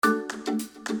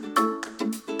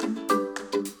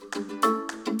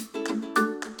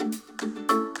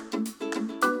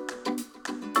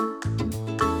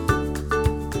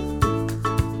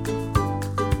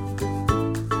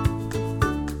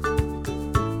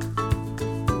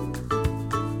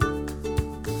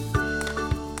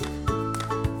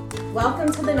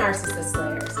Welcome to the Narcissist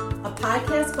Slayers, a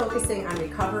podcast focusing on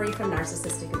recovery from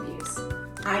narcissistic abuse.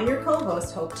 I'm your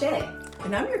co-host, Hope Jay.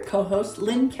 And I'm your co-host,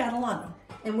 Lynn Catalano.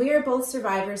 And we are both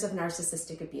survivors of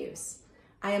narcissistic abuse.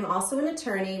 I am also an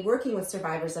attorney working with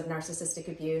survivors of narcissistic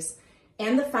abuse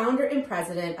and the founder and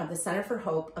president of the Center for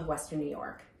Hope of Western New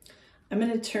York. I'm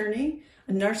an attorney,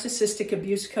 a narcissistic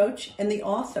abuse coach, and the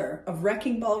author of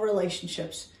Wrecking Ball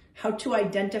Relationships, How to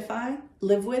Identify,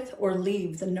 Live With, or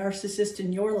Leave the Narcissist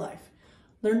in Your Life.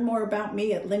 Learn more about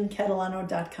me at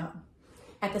lynncatalano.com.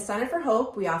 At the Center for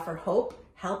Hope, we offer hope,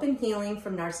 help, and healing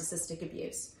from narcissistic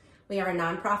abuse. We are a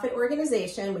nonprofit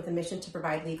organization with a mission to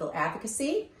provide legal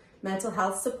advocacy, mental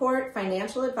health support,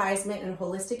 financial advisement, and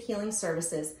holistic healing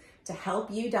services to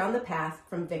help you down the path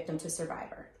from victim to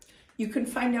survivor. You can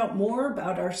find out more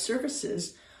about our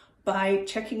services by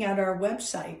checking out our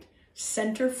website,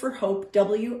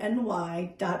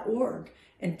 centerforhopewny.org.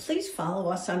 And please follow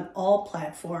us on all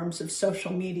platforms of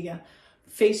social media,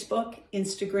 Facebook,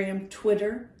 Instagram,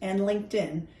 Twitter, and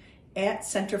LinkedIn at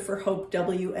Center for Hope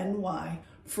WNY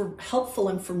for helpful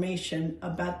information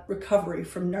about recovery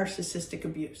from narcissistic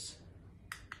abuse.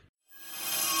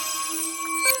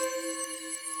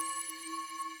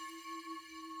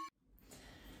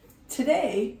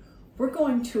 Today, we're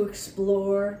going to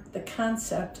explore the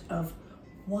concept of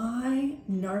why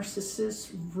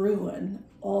narcissists ruin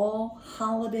all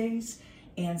holidays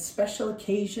and special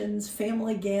occasions,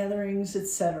 family gatherings,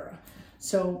 etc.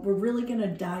 So we're really going to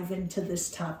dive into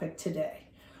this topic today.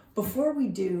 Before we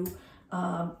do,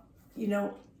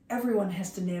 everyone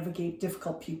has to navigate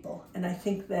difficult people. And I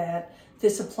think that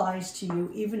this applies to you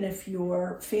even if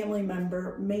your family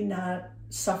member may not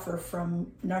suffer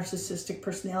from narcissistic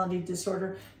personality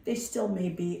disorder. They still may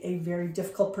be a very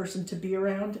difficult person to be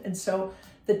around. And so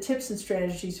the tips and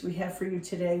strategies we have for you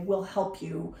today will help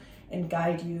you and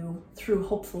guide you through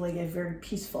hopefully a very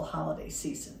peaceful holiday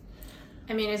season.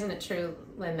 I mean, isn't it true,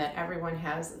 Lynn, that everyone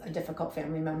has a difficult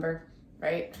family member,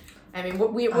 right? I mean,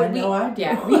 we can't.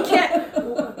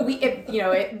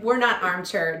 We're not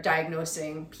armchair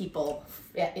diagnosing people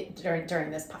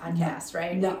during this podcast,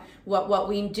 right? No. What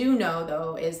we do know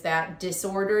though is that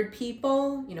disordered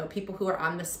people, people who are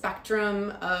on the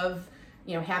spectrum of,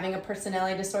 having a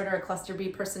personality disorder, a cluster B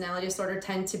personality disorder,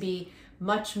 tend to be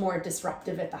much more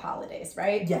disruptive at the holidays,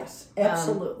 right? Yes,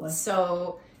 absolutely.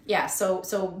 So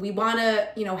we want to,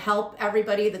 help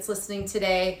everybody that's listening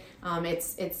today.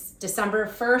 It's December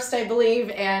 1st, I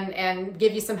believe, and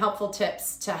give you some helpful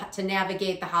tips to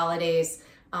navigate the holidays,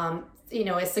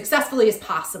 as successfully as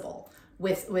possible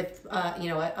with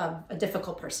a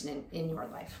difficult person in your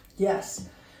life. Yes.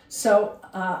 So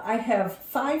I have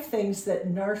 5 things that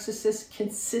narcissists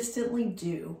consistently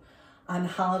do on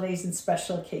holidays and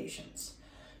special occasions.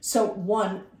 So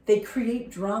 1, they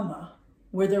create drama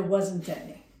where there wasn't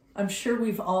any. I'm sure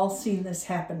we've all seen this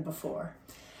happen before.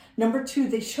 Number 2,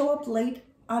 they show up late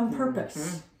on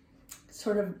purpose,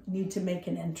 sort of need to make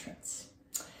an entrance.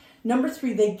 Number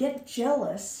 3, they get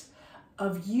jealous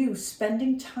of you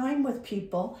spending time with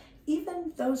people,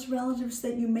 even those relatives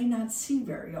that you may not see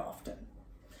very often.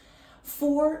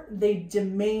 4, they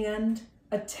demand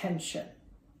attention.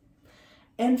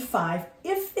 And 5,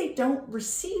 if they don't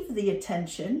receive the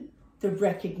attention, the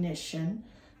recognition,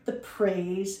 the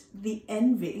praise, the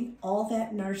envy, all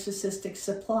that narcissistic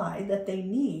supply that they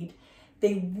need,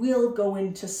 they will go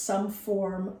into some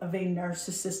form of a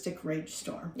narcissistic rage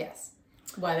storm. Yes.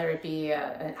 Whether it be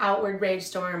an outward rage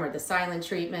storm or the silent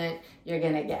treatment, you're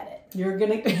going to get it. You're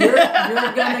gonna get it.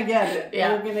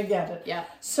 Yeah. You're gonna get it. Yeah.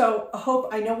 So Hope,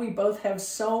 I know we both have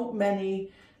so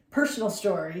many personal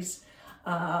stories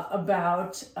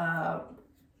about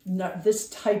this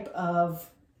type of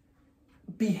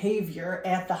behavior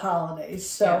at the holidays.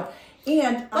 So,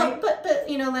 yeah. But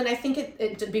Lynn, I think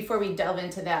it before we delve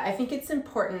into that, I think it's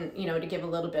important, to give a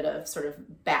little bit of sort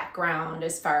of background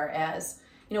as far as,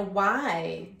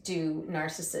 why do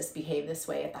narcissists behave this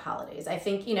way at the holidays? I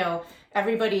think,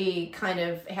 everybody kind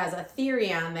of has a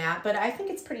theory on that, but I think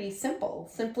it's pretty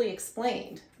simply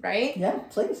explained, right? Yeah,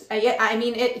 please. I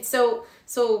mean,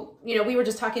 we were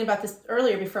just talking about this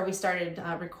earlier before we started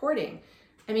recording.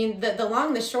 I mean, the long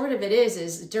and the short of it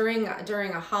is during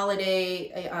a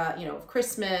holiday,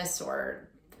 Christmas or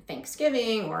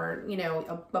Thanksgiving or,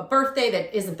 a birthday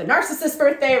that isn't the narcissist's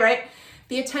birthday, right?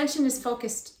 The attention is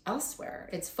focused elsewhere.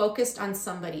 It's focused on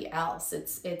somebody else.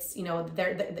 It's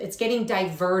getting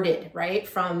diverted, right,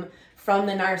 from the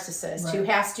narcissist, right, who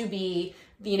has to be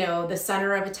the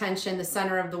center of attention, the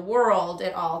center of the world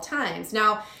at all times.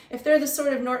 Now, if they're the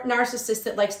sort of narcissist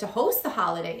that likes to host the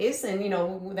holidays, and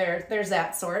there's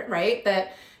that sort, right?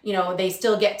 That they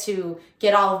still get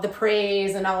all of the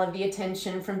praise and all of the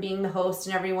attention from being the host,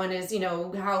 and everyone is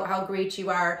how great you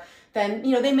are. Then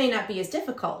they may not be as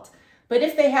difficult. But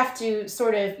if they have to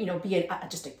sort of be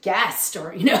just a guest,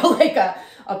 or like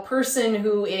a person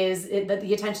who is that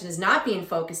the attention is not being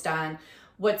focused on,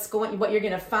 what you're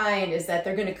going to find is that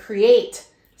they're going to create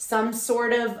some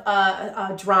sort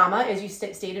of drama, as you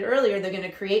stated earlier. They're going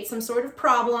to create some sort of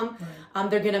problem. Right.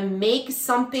 They're going to make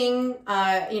something,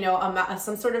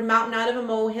 some sort of mountain out of a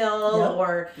molehill, yep.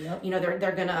 Or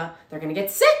they're gonna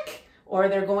get sick, or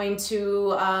they're going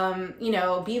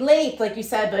to be late, like you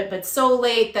said, but so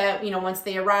late that once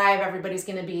they arrive, everybody's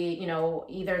going to be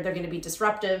either they're going to be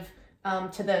disruptive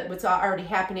to what's already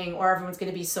happening, or everyone's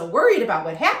going to be so worried about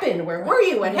what happened. Where were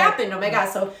you? What happened? Oh my God.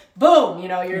 So boom,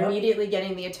 you're immediately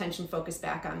getting the attention focused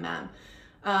back on them.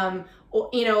 And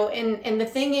the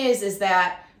thing is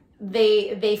that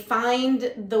they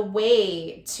find the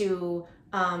way to,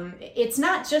 it's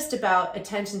not just about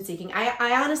attention seeking.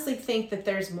 I honestly think that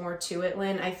there's more to it,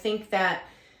 Lynn. I think that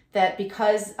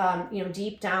because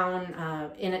deep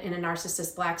down in a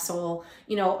narcissist black soul,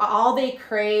 all they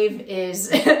crave is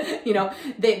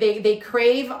they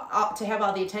crave to have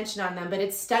all the attention on them, but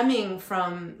it's stemming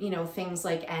from things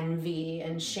like envy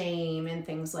and shame and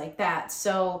things like that.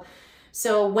 So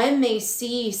when they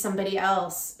see somebody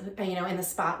else in the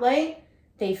spotlight,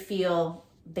 they feel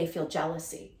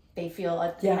jealousy. They feel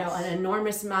an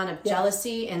enormous amount of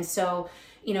jealousy, and so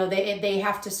they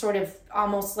have to sort of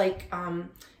almost like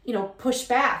push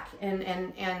back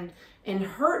and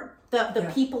hurt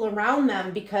the people around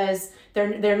them, because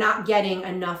they're not getting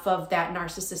enough of that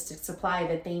narcissistic supply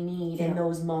that they need in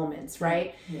those moments,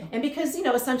 right? Yeah. And because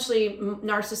essentially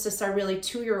narcissists are really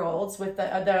 2-year-olds with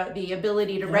the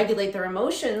ability to regulate their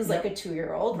emotions like a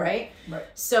 2-year-old, right? Right.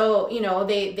 So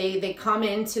they come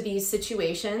into these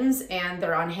situations and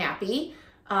they're unhappy.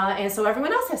 And so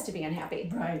everyone else has to be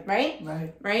unhappy. Right.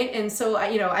 And so,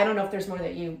 I don't know if there's more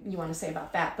that you want to say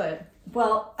about that, but.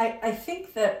 Well, I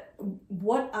think that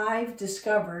what I've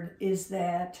discovered is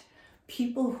that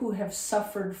people who have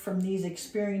suffered from these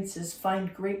experiences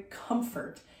find great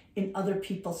comfort in other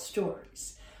people's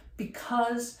stories,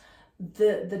 because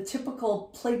the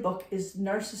typical playbook is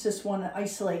narcissists want to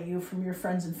isolate you from your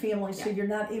friends and family, so you're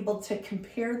not able to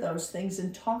compare those things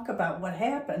and talk about what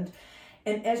happened.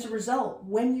 And as a result,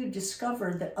 when you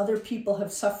discover that other people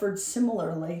have suffered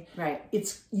similarly,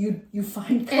 it's you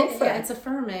find comfort. It's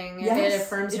affirming. Yes. It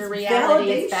affirms your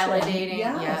reality. It's validating.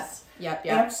 Yes. Yep.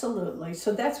 Absolutely.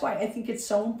 So that's why I think it's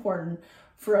so important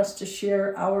for us to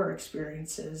share our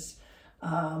experiences,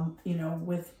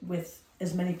 with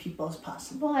as many people as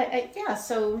possible. Well,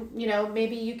 so,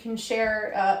 maybe you can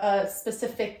share a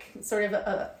specific sort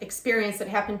of experience that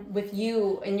happened with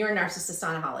you and your narcissist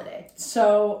on a holiday.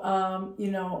 So,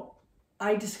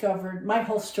 I discovered, my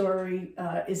whole story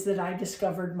is that I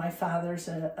discovered my father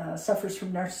suffers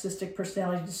from narcissistic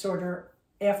personality disorder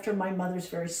after my mother's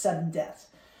very sudden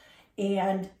death.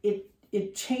 And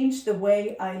it changed the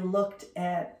way I looked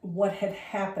at what had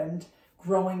happened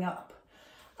growing up.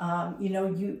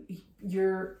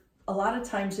 You're a lot of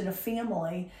times in a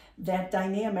family, that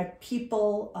dynamic,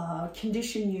 people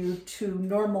condition you to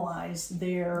normalize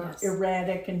their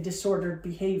erratic and disordered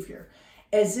behavior,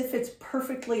 as if it's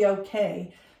perfectly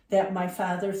okay that my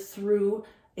father threw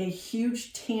a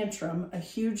huge tantrum, a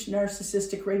huge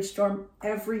narcissistic rage storm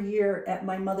every year at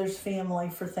my mother's family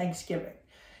for Thanksgiving.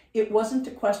 It wasn't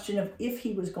a question of if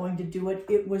he was going to do it,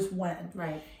 it was when.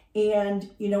 Right. And,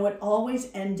 it always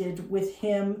ended with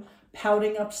him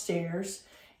pouting upstairs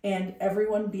and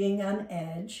everyone being on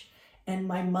edge and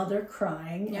my mother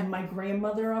crying and my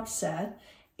grandmother upset.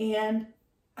 And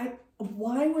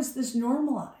why was this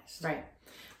normalized? Right.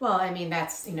 Well, I mean,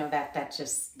 that's, that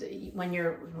just, when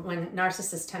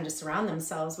narcissists tend to surround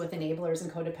themselves with enablers and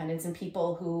codependents and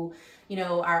people who,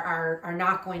 are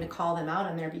not going to call them out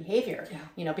on their behavior,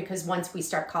 because once we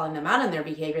start calling them out on their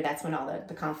behavior, that's when all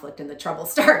the conflict and the trouble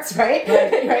starts, right?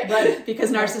 Right.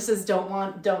 Because narcissists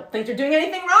don't think they're doing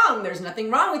anything wrong. There's nothing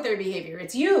wrong with their behavior.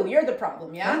 It's you're the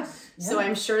problem. Yeah. Yes. So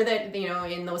I'm sure that,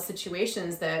 in those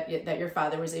situations that your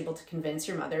father was able to convince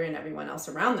your mother and everyone else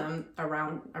around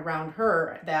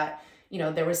her that,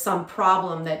 there was some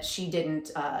problem that she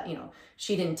didn't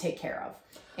take care of.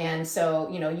 And so,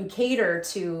 you cater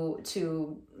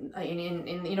to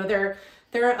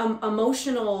they're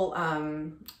emotional,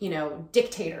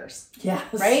 dictators. Yes.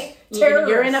 Right?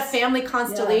 You're in a family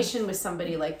constellation with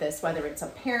somebody like this, whether it's a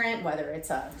parent, whether it's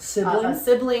a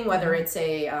sibling, whether it's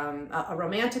a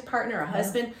romantic partner, a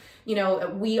husband.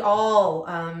 We all,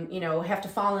 have to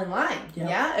fall in line.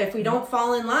 Yeah. If we don't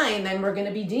fall in line, then we're going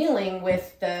to be dealing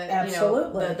with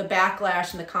the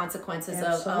backlash and the consequences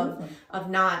of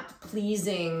not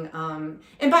pleasing.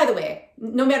 And by the way,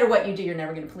 no matter what you do, you're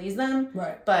never going to please them.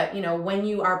 Right. But, when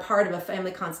you are part of a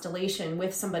family constellation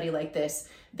with somebody like this,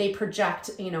 they project,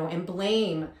 and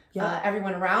blame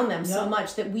everyone around them so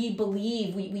much that we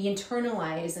believe, we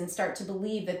internalize and start to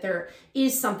believe that there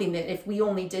is something that if we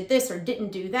only did this or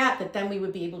didn't do that then we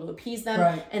would be able to appease them.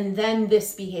 Right. And then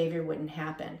this behavior wouldn't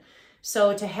happen.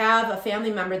 So to have a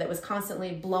family member that was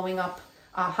constantly blowing up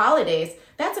holidays,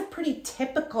 that's a pretty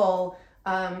typical,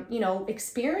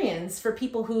 experience for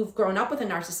people who've grown up with a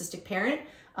narcissistic parent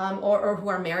or who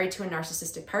are married to a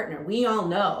narcissistic partner. We all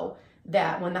know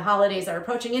that when the holidays are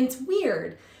approaching, and it's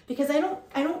weird because I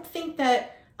don't think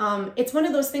that it's one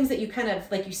of those things that you kind of,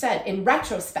 like you said, in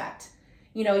retrospect,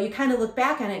 you kind of look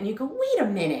back on it and you go, wait a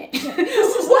minute. This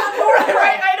is not normal.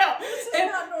 Right, I know. This is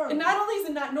not normal. And not only is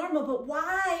it not normal, but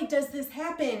why does this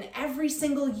happen every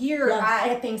single year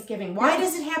at Thanksgiving? Why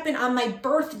does it happen on my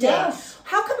birthday? Yes.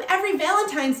 How come every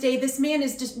Valentine's Day this man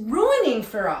is just ruining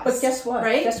for us? But guess what?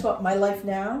 Right? Guess what? My life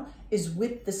now is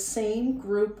with the same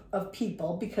group of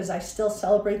people because I still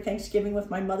celebrate Thanksgiving with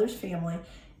my mother's family,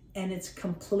 and it's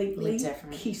completely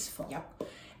different. Peaceful. Yep.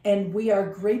 And we are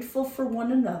grateful for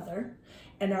one another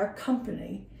and our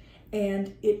company,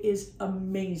 and it is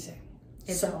amazing.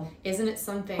 Isn't it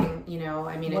something,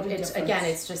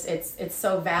 it's just, it's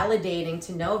so validating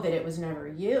to know that it was never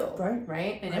you,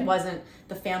 right? And it wasn't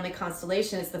the family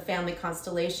constellation, it's the family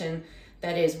constellation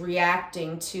that is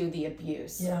reacting to the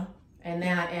abuse. Yeah. And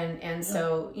that, and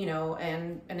so,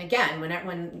 and again,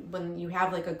 when you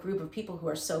have like a group of people who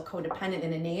are so codependent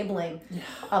and enabling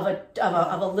of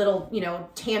a little,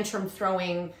 tantrum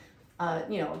throwing,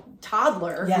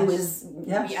 toddler who is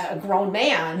a grown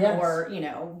man or,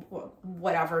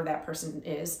 whatever that person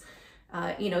is,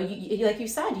 you like you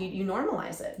said, you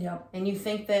normalize it and you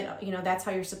think that, that's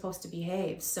how you're supposed to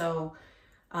behave. So,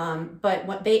 but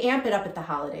what they amp it up at the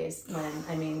holidays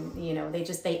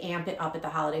they amp it up at the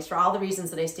holidays for all the reasons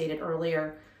that I stated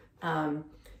earlier. I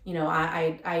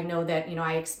know that,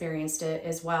 I experienced it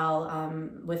as well,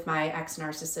 with my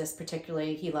ex-narcissist,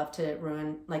 particularly. He loved to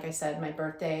ruin, like I said, my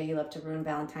birthday. He loved to ruin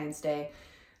Valentine's Day.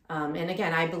 And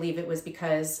again, I believe it was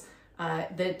because,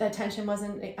 the attention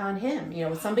wasn't on him.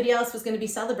 Somebody else was going to be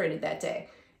celebrated that day.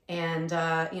 And,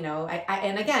 I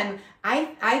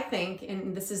think,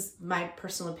 and this is my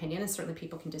personal opinion, and certainly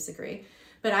people can disagree,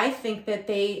 but I think that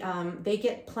they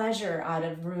get pleasure out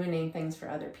of ruining things for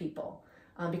other people,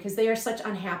 because they are such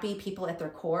unhappy people at their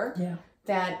core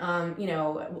that,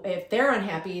 if they're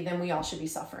unhappy, then we all should be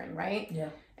suffering. Right. Yeah.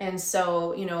 And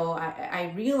so,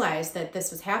 I realized that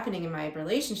this was happening in my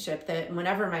relationship, that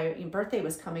whenever my birthday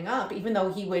was coming up, even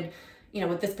though he would,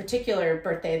 with this particular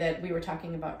birthday that we were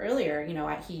talking about earlier,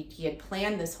 he had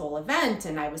planned this whole event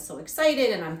and I was so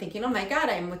excited and I'm thinking, oh my God,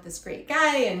 I'm with this great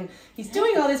guy and he's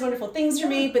doing all these wonderful things for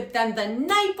me. But then the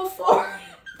night before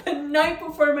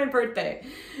my birthday,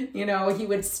 he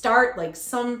would start like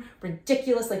some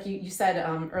ridiculous, like you said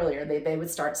earlier, they would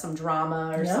start some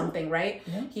drama or something, right?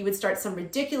 Yeah. He would start some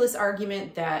ridiculous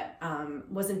argument that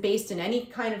wasn't based in any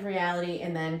kind of reality.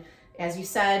 And then, as you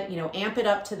said, amp it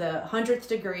up to the 100th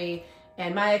degree.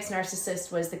 And my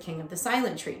ex-narcissist was the king of the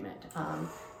silent treatment. I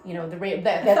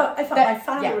thought my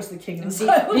father was the king of the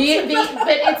silent treatment.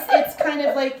 But it's kind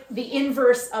of like the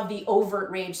inverse of the overt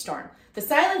rage storm. The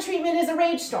silent treatment is a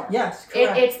rage storm. Yes,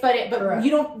 correct. But you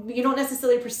don't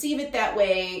necessarily perceive it that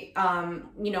way,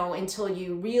 until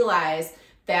you realize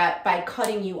that by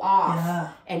cutting you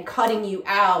off and cutting you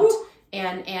out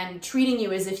and treating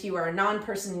you as if you are a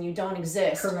non-person and you don't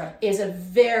exist is a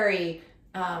very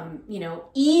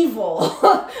evil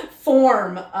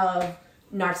form of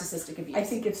narcissistic abuse. I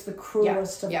think it's the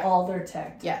cruelest of all their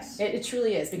tactics. Yes, it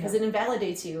truly is, because it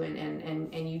invalidates you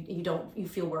and you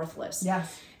feel worthless.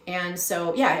 Yes. And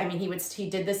so, he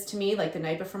did this to me like the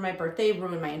night before my birthday,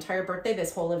 ruined my entire birthday,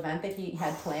 this whole event that he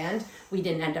had planned. We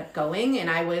didn't end up going. And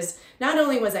not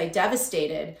only was I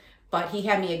devastated, but he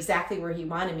had me exactly where he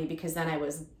wanted me, because then I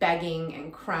was begging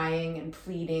and crying and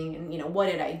pleading and,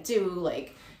 what did I do?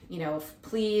 Like,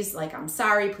 please, like, I'm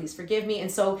sorry, please forgive me. And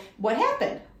so what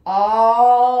happened?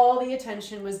 All the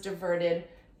attention was diverted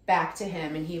back to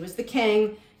him, and he was the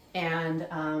king. And,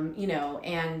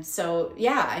 and so,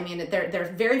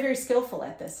 they're very, very skillful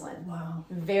at this, Lynn. Wow.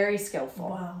 Very skillful.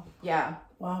 Wow. Yeah.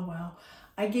 Wow.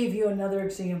 I gave you another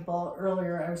example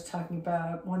earlier. I was talking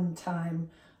about one time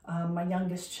my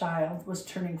youngest child was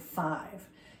turning 5.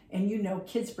 And you know,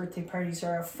 kids' birthday parties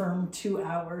are a firm 2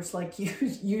 hours. Like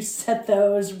you set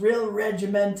those real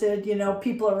regimented, you know,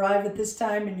 people arrive at this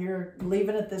time and you're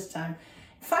leaving at this time.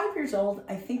 5 years old,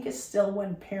 I think, is still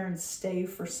when parents stay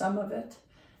for some of it,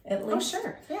 at least. Oh,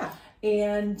 sure, yeah.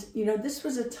 And, you know, this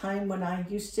was a time when I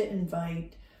used to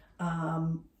invite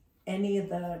any of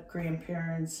the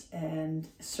grandparents and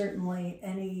certainly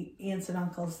any aunts and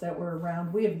uncles that were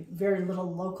around. We have very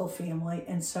little local family,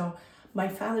 and so my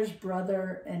father's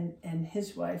brother and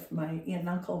his wife, my aunt and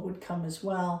uncle, would come as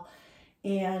well.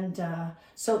 And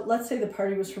so let's say the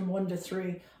party was from 1 to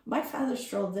 3. My father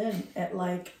strolled in at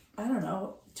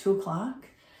 2 o'clock.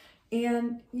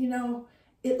 And, you know,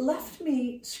 it left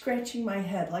me scratching my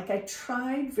head. Like, I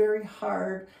tried very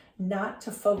hard not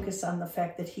to focus on the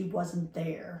fact that he wasn't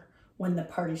there when the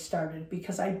party started,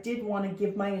 because I did want to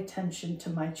give my attention to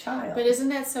my child. But isn't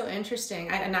that so interesting?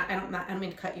 I don't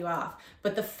mean to cut you off,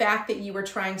 but the fact that you were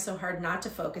trying so hard not to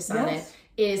focus on it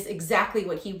is exactly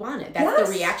what he wanted. That's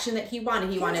the reaction that he wanted.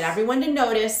 He wanted everyone to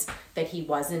notice that he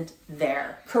wasn't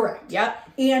there. Correct. Yep.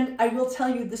 And I will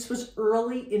tell you, this was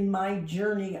early in my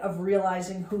journey of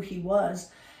realizing who he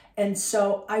was. And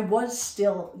so I was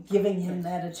still giving him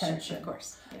that attention. Sure, of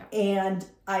course. Yeah. And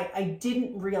I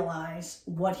didn't realize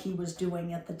what he was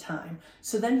doing at the time.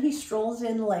 So then he strolls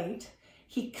in late.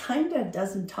 He kind of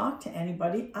doesn't talk to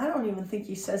anybody. I don't even think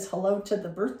he says hello to the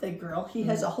birthday girl. He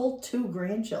has a whole 2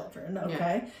 grandchildren,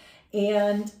 okay?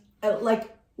 Yeah. And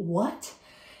what?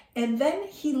 And then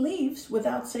he leaves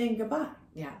without saying goodbye.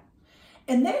 Yeah.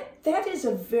 And that is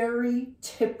a very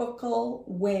typical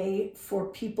way for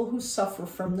people who suffer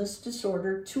from this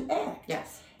disorder to act.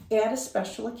 Yes. At a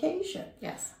special occasion.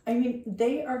 Yes. I mean,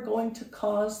 they are going to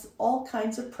cause all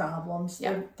kinds of problems.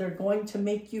 Yep. They're going to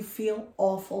make you feel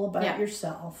awful about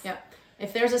yourself. Yep.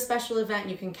 If there's a special event,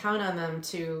 you can count on them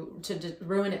to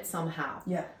ruin it somehow.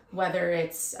 Yeah. Whether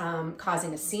it's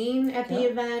causing a scene at the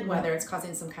event, whether it's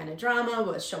causing some kind of drama,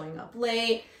 with showing up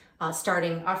late,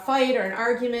 starting a fight or an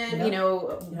argument,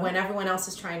 when everyone else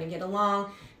is trying to get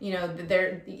along, and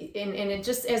it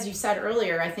just, as you said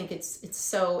earlier, I think it's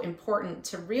so important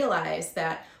to realize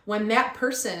that when that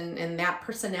person and that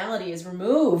personality is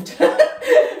removed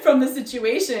from the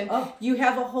situation, you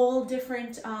have a whole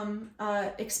different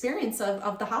experience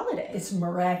of the holiday. It's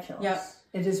miraculous. Yep.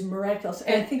 It is miraculous.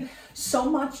 And I think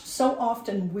so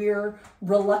often we're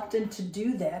reluctant to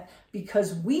do that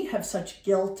because we have such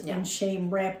guilt and shame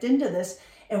wrapped into this,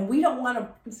 and we don't want to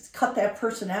cut that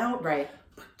person out. Right.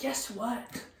 But guess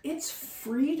what? It's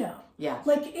freedom. Yeah.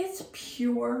 Like, it's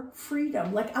pure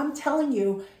freedom. Like, I'm telling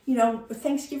you,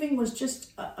 Thanksgiving was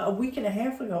just a week and a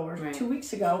half ago or 2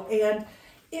 weeks ago, and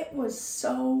it was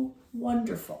so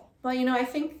wonderful. Well, I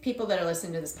think people that are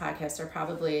listening to this podcast are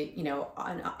probably,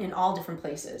 in all different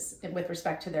places with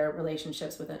respect to their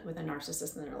relationships with a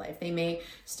narcissist in their life. They may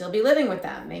still be living with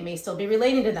them. They may still be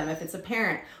relating to them if it's a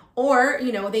parent. Or,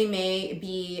 they may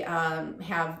be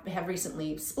have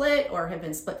recently split or have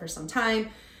been split for some time.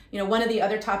 One of the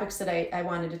other topics that I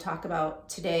wanted to talk about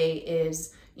today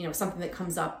is, something that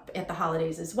comes up at the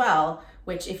holidays as well,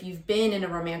 which if you've been in a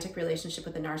romantic relationship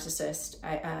with a narcissist,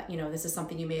 this is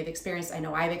something you may have experienced. I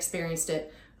know I've experienced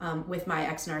it with my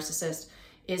ex-narcissist,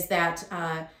 is that,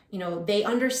 they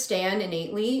understand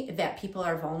innately that people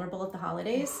are vulnerable at the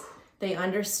holidays. They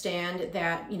understand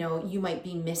that, you might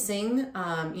be missing,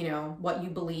 what you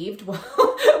believed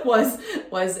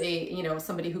was a,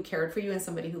 somebody who cared for you and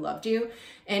somebody who loved you.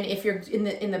 And if you're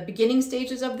in the beginning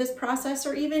stages of this process,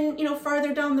 or even,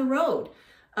 farther down the road,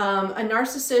 a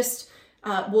narcissist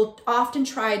will often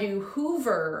try to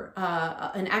hoover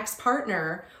an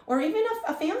ex-partner or even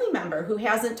a family member who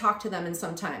hasn't talked to them in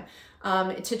some time.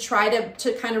 To try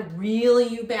to kind of reel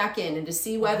you back in and to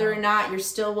see whether or not you're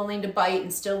still willing to bite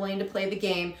and still willing to play the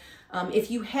game. If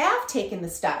you have taken the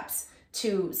steps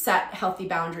to set healthy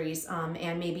boundaries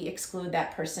and maybe exclude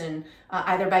that person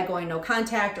either by going no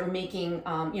contact or making,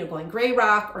 going gray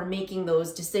rock, or making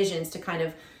those decisions to kind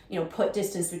of, put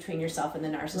distance between yourself and the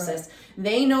narcissist. Right.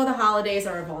 They know the holidays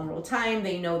are a vulnerable time.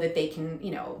 They know that they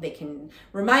can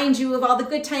remind you of all the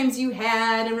good times you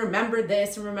had and remember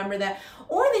this and remember that.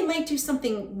 Or they might do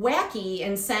something wacky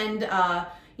and send,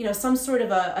 some sort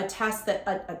of a text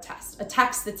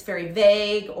that's very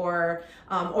vague, or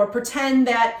pretend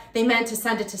that they meant to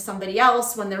send it to somebody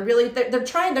else when they're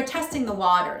testing the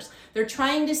waters. They're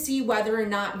trying to see whether or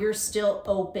not you're still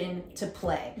open to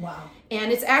play. Wow.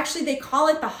 And it's actually, they call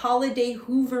it the Holiday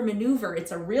Hoover maneuver.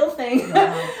 It's a real thing.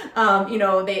 Wow.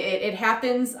 It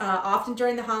happens often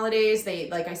during the holidays.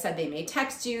 Like I said, they may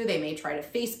text you, they may try to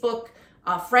Facebook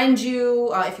friend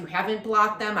you. If you haven't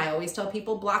blocked them, I always tell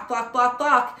people block, block, block,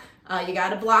 block. You got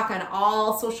to block on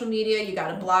all social media. You got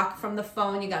to block from the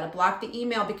phone. You got to block the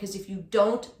email, because if you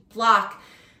don't block,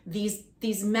 these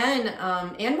men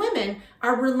and women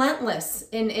are relentless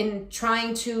in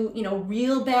trying to,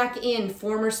 reel back in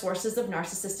former sources of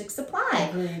narcissistic supply.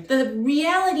 Agreed. The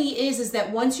reality is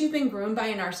that once you've been groomed by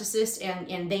a narcissist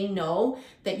and they know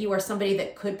that you are somebody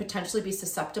that could potentially be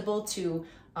susceptible to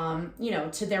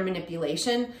to their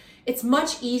manipulation, it's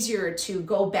much easier to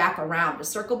go back around, to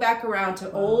circle back around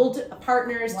to old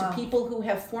partners, to people who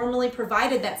have formerly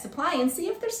provided that supply, and see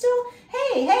if they're still,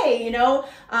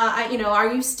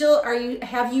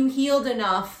 have you healed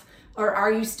enough, or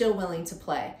are you still willing to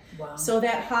play? Wow. So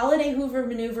that Holiday Hoover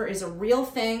maneuver is a real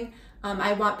thing.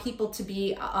 I want people to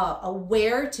be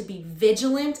aware, to be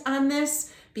vigilant on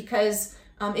this, because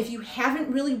if you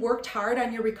haven't really worked hard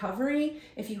on your recovery,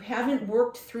 if you haven't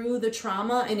worked through the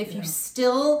trauma, and if you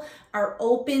still are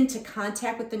open to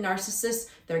contact with the narcissist,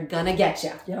 they're gonna get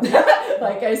you. Yep.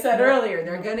 Like I said earlier,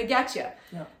 they're gonna get you.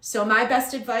 Yep. So my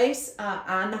best advice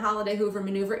on the Holiday Hoover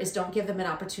maneuver is don't give them an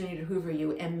opportunity to hoover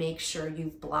you, and make sure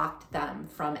you've blocked them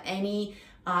from any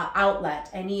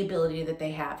outlet, any ability that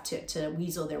they have to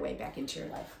weasel their way back into your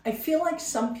life. I feel like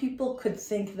some people could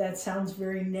think that sounds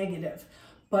very negative,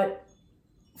 but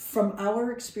from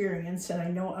our experience, and I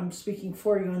know I'm speaking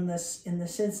for you in this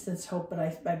instance, Hope, but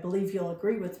I believe you'll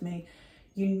agree with me,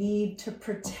 you need to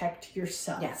protect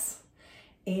yourself. Yes.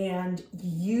 And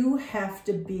you have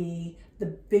to be the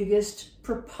biggest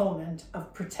proponent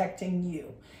of protecting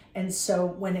you. And so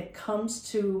when it comes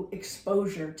to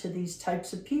exposure to these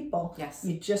types of people,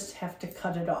 you just have to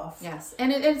cut it off. Yes.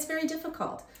 And it's very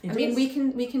difficult. We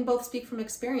can both speak from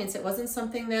experience. It wasn't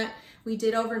something that we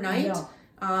did overnight. No.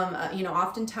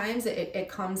 Oftentimes it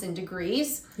comes in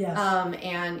degrees. Yes.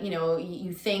 And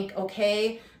you think,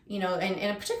 okay,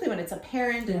 and particularly when it's a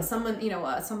parent and someone,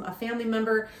 a family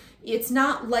member, it's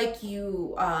not like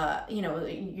you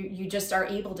just are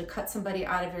able to cut somebody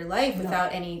out of your life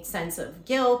without any sense of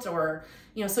guilt or,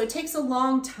 so it takes a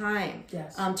long time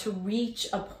to reach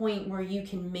a point where you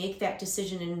can make that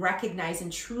decision and recognize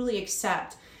and truly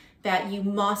accept that you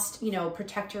must,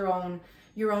 protect your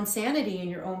own sanity and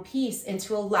your own peace, and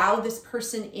to allow this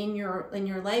person in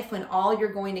your life when all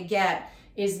you're going to get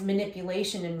is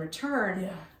manipulation in return.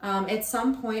 At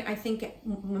some point, I think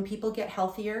when people get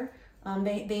healthier,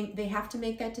 they have to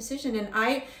make that decision.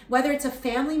 And whether it's a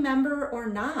family member or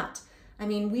not,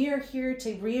 we are here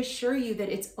to reassure you that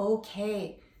it's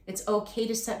okay. It's okay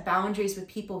to set boundaries with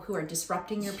people who are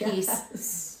disrupting your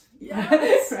peace.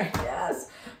 Yes. Right. Yes.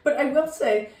 But I will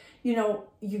say,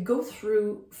 you go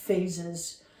through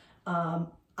phases.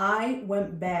 I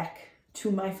went back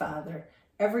to my father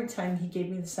every time he gave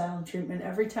me the silent treatment,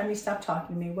 every time he stopped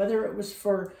talking to me, whether it was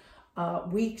for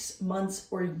weeks, months,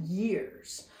 or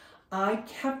years. I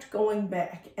kept going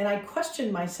back, and I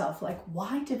questioned myself, like,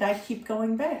 why did I keep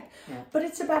going back? But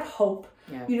it's about hope.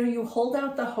 You hold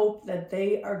out the hope that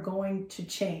they are going to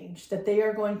change, that they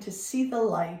are going to see the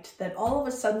light, that all of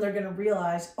a sudden they're going to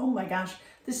realize, oh my gosh,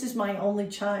 this is my only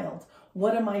child.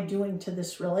 What am I doing to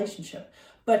this relationship?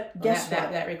 But guess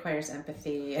what? That requires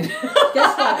empathy.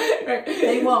 Guess what?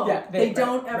 They won't. They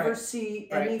don't ever see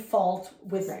any fault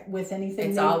with anything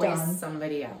they've done. It's always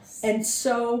somebody else. And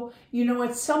so,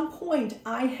 at some point,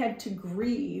 I had to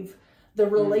grieve the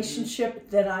relationship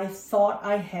that I thought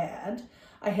I had.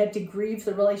 I had to grieve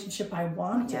the relationship I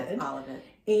wanted. All of it.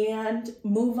 And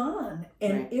move on.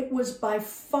 And it was by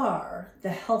far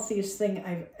the healthiest thing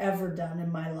I've ever done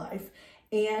in my life.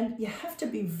 And you have to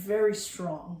be very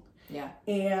strong.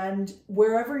 And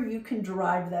wherever you can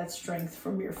derive that strength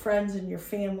from your friends and your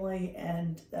family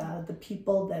and the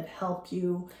people that help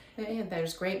you.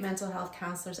 There's great mental health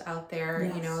counselors out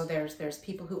there. There's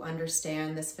people who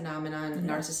understand this phenomenon of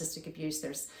narcissistic abuse.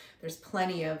 There's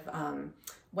plenty of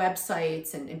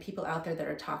websites and people out there that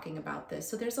are talking about this.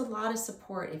 So there's a lot of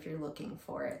support if you're looking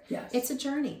for it. It's a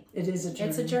journey. It is a journey.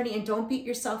 It's a journey, and don't beat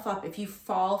yourself up if you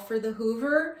fall for the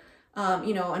Hoover.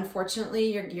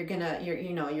 Unfortunately,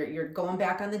 you're going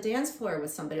back on the dance floor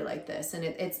with somebody like this, and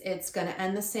it's going to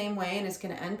end the same way, and it's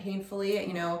going to end painfully. And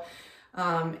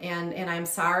I'm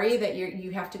sorry that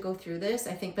you have to go through this.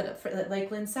 I think, but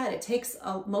like Lynn said, it takes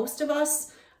most of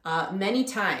us many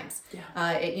times.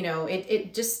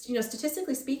 It just,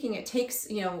 statistically speaking, it takes,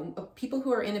 people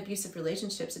who are in abusive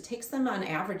relationships, it takes them on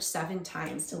average 7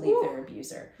 times to leave their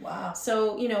abuser. Wow.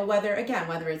 So, whether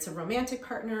it's a romantic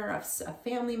partner, a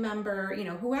family member,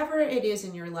 whoever it is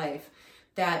in your life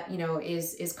that,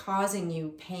 is causing you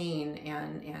pain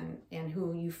and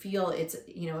who you feel it's,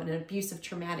 an abusive,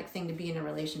 traumatic thing to be in a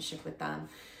relationship with them.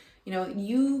 you know,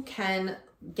 you can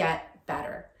get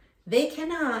better. They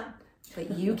cannot,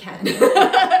 but you can.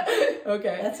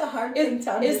 Okay. That's a hard thing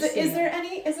to understand. Is there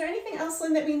anything else,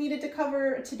 Lynn, that we needed to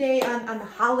cover today on the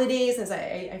holidays? As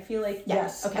I feel like,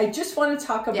 yes. Okay. I just want to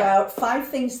talk about 5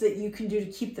 things that you can do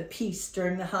to keep the peace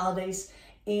during the holidays.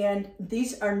 And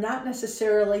these are not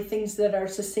necessarily things that are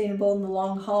sustainable in the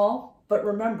long haul, but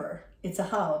remember, it's a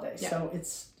holiday. So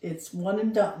it's one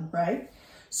and done, right?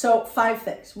 So 5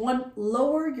 things. 1,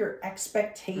 lower your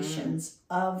expectations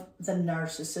of the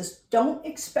narcissist. Don't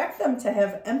expect them to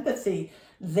have empathy.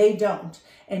 They don't.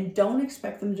 And don't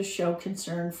expect them to show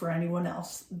concern for anyone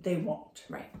else. They won't.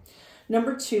 Right.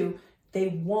 Number 2, they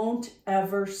won't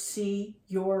ever see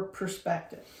your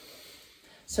perspective.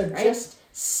 So just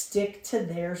stick to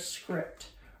their script.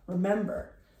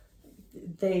 Remember,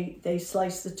 they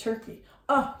slice the turkey.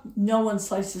 Oh, no one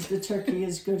slices the turkey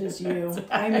as good as you.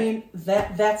 I mean,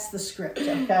 that's the script,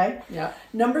 okay? Yeah.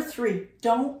 Number 3,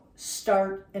 don't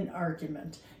start an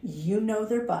argument. You know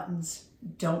their buttons.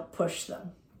 Don't push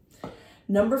them.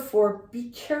 Number 4, be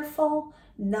careful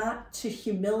not to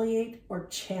humiliate or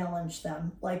challenge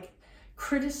them. Like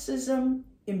criticism,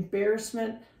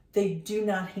 embarrassment, they do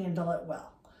not handle it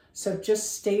well. So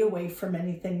just stay away from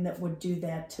anything that would do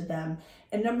that to them.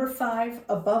 And number 5,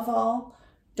 above all,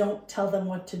 don't tell them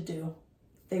what to do.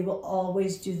 They will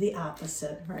always do the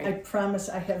opposite. Right. I promise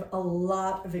I have a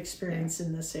lot of experience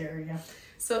in this area.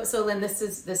 So Lynn, this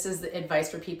is the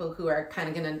advice for people who are kind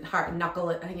of going to hard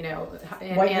knuckle it, you know,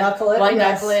 White knuckle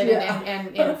it,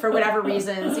 and for whatever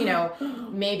reasons, you know,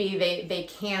 maybe they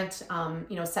can't,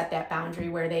 you know, set that boundary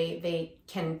where they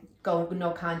can go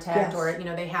no contact, or you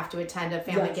know, they have to attend a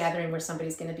family gathering where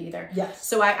somebody's going to be there. Yes.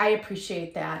 So I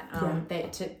appreciate that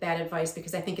that advice,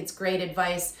 because I think it's great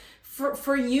advice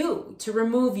for you to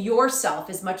remove yourself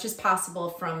as much as possible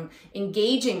from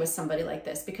engaging with somebody like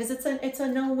this, because it's a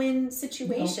no-win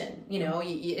situation. You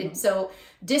know, so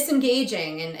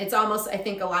disengaging, and it's almost, I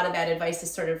think a lot of that advice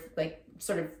is sort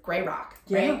of gray rock,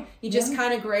 right? You just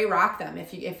kind of gray rock them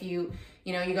if you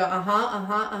you know, you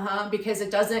go because it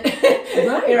doesn't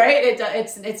right?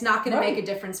 It's not going to make a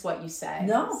difference what you say.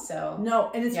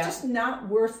 No, and it's just not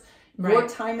worth your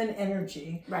time and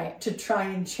energy to try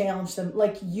and challenge them.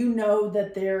 Like, you know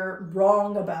that they're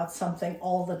wrong about something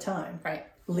all the time. Right.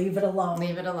 Leave it alone.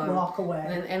 Walk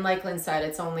away. And like Lynn said,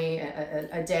 it's only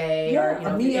a day, or you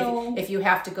know, a meal. If you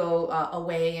have to go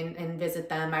away and visit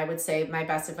them, I would say my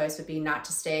best advice would be not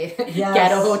to stay.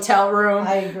 Get a hotel room.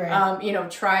 I agree. You know,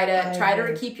 try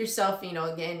to keep yourself, you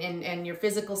know, in your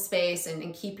physical space,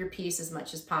 and keep your peace as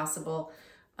much as possible.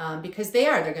 Because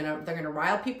they're gonna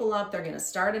rile people up. They're gonna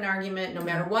start an argument no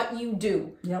matter what you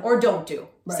do or don't do.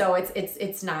 So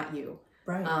it's not you.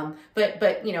 Right.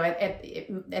 But you know, at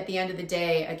the end of the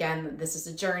day, again, this is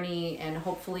a journey, and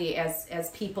hopefully as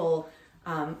people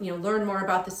you know, learn more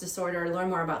about this disorder, learn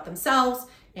more about themselves,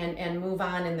 and move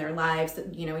on in their lives,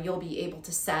 that, you know, you'll be able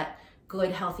to set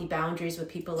good, healthy boundaries with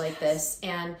people like this.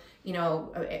 And you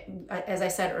know, as I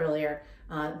said earlier,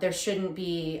 there shouldn't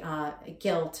be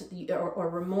guilt or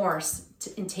remorse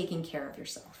in taking care of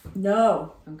yourself.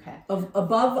 No. Okay.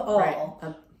 Above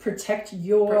all, protect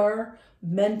your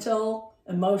mental,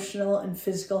 emotional, and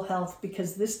physical health,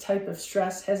 because this type of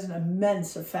stress has an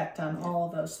immense effect on all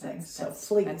of those things. So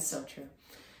please. That's so true.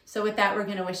 So with that, we're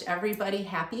going to wish everybody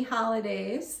happy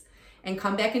holidays, and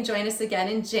come back and join us again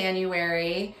in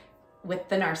January with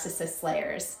the Narcissist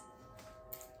Slayers.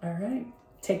 All right.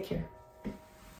 Take care.